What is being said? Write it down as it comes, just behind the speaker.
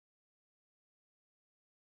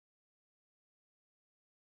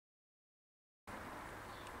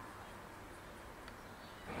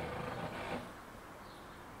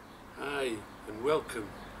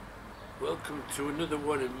Welcome to another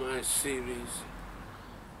one in my series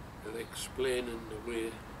of explaining the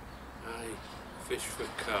way I fish for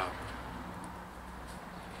carp.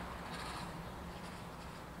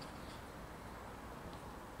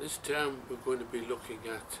 This time we're going to be looking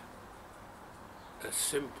at a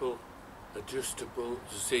simple adjustable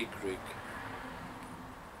zig rig.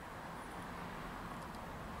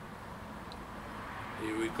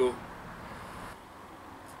 Here we go.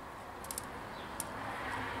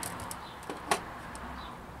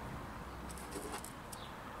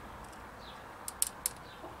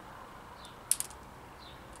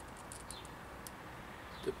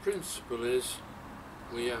 The principle is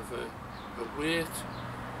we have a weight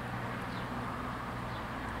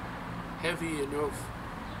heavy enough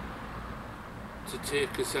to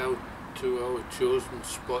take us out to our chosen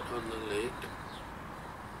spot on the lake.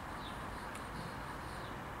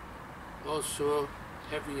 Also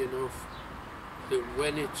heavy enough that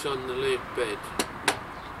when it's on the lake bed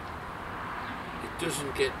it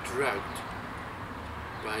doesn't get dragged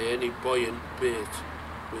by any buoyant bait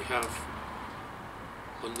we have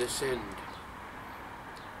on this end.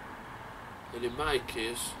 And in my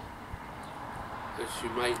case, as you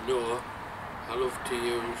might know, I love to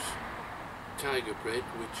use tiger braid,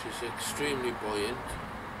 which is extremely buoyant,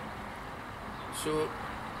 so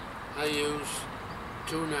I use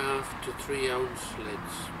 2.5 to 3 ounce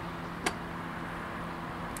leads.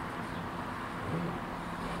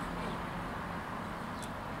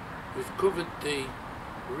 We've covered the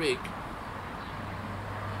rig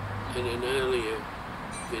in an earlier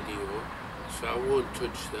video, so I won't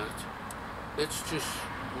touch that. Let's just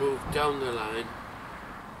move down the line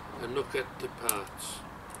and look at the parts.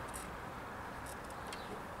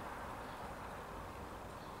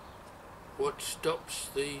 What stops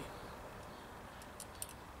the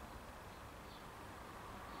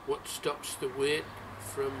weight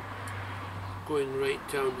from going right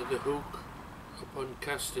down to the hook upon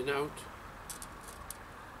casting out?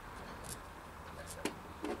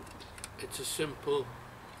 It's a simple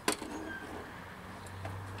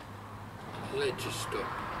ledger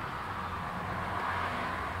stop,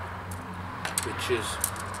 which is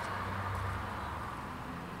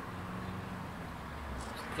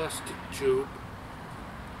a plastic tube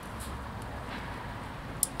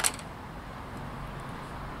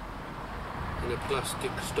and a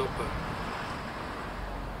plastic stopper.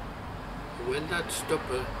 And when that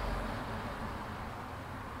stopper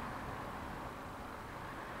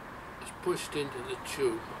is pushed into the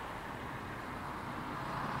tube,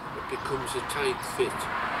 it becomes a tight fit.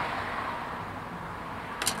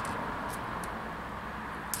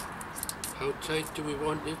 How tight do we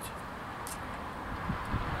want it?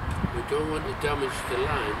 We don't want to damage the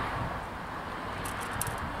line,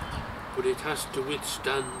 but it has to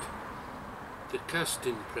withstand the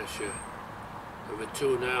casting pressure of a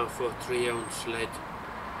 2.5 or 3 ounce lead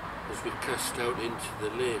as we cast out into the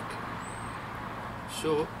lake.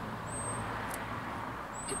 So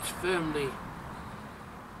it's firmly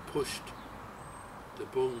pushed, the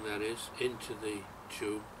bung that is, into the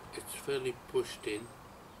tube. It's fairly pushed in.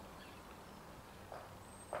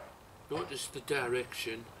 Notice the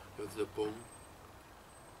direction of the bung.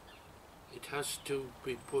 It has to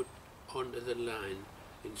be put onto the line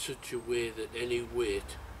in such a way that any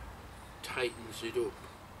weight tightens it up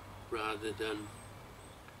rather than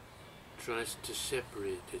tries to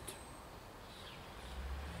separate it.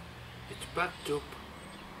 It's backed up,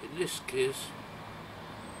 in this case,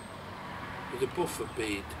 with a buffer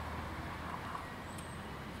bead.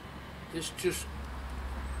 This just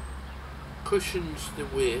cushions the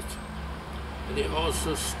weight, and it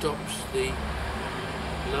also stops the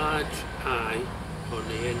large eye on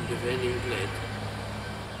the end of any lead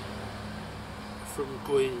from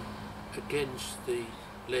going against the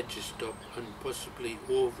ledger stop and possibly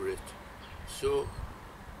over it. So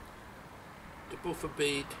the buffer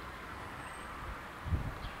bead,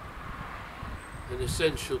 an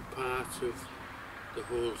essential part of the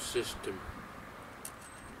whole system.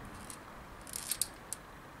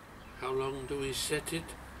 How long do we set it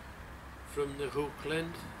from the hook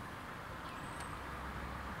length?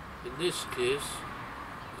 In this case,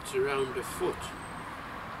 it's around a foot.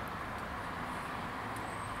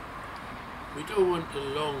 We don't want a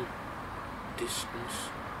long distance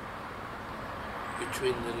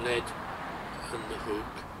between the lead and the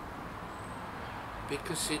hook,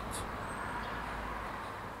 because it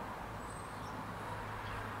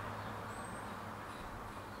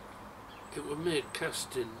will make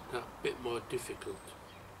casting that bit more difficult.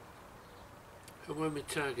 And when we're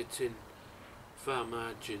targeting far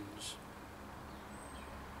margins,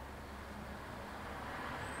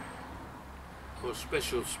 or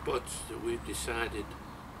special spots that we've decided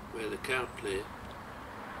where the carp play,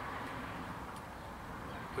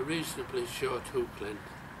 a reasonably short hook length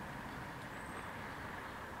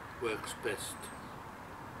works best.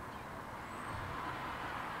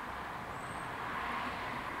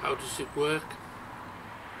 How does it work?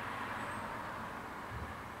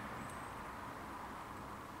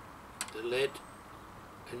 The lead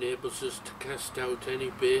enables us to cast out any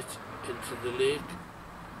bait into the lake.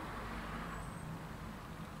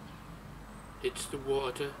 Hits the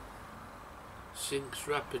water, sinks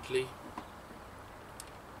rapidly.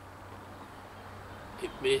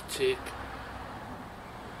 It may take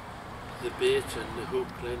the bait and the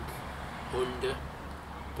hook length under,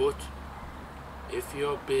 but if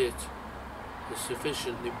your bait is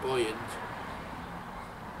sufficiently buoyant,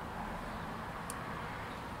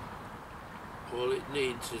 all it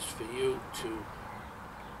needs is for you to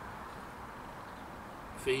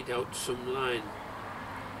feed out some line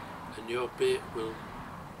and your bait will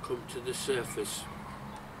come to the surface,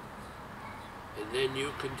 and then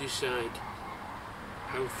you can decide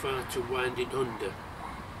how far to wind it under.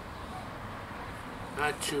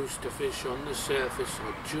 I choose to fish on the surface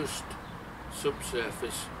or just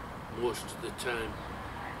subsurface most of the time.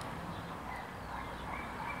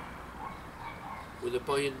 With a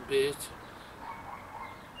buoyant bait,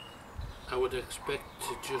 I would expect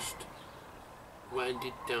to just wind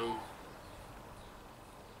it down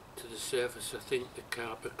to the surface I think the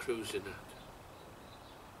carp are cruising at.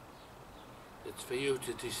 It's for you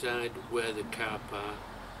to decide where the carp are,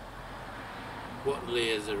 what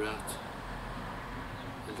layer they're at,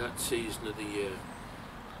 and that season of the year.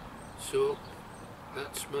 So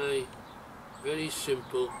that's my very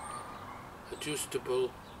simple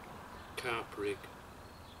adjustable carp rig.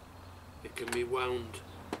 It can be wound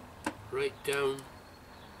right down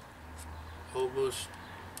almost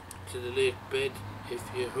to the lake bed if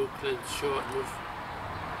your hook length's short enough,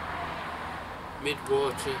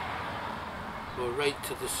 mid-water, or right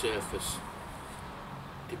to the surface,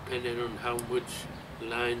 depending on how much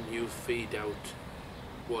line you feed out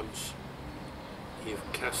once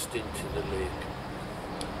you've cast into the lake.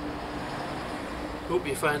 Hope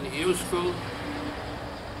you find it useful.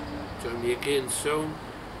 Join me again soon.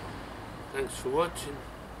 Thanks for watching.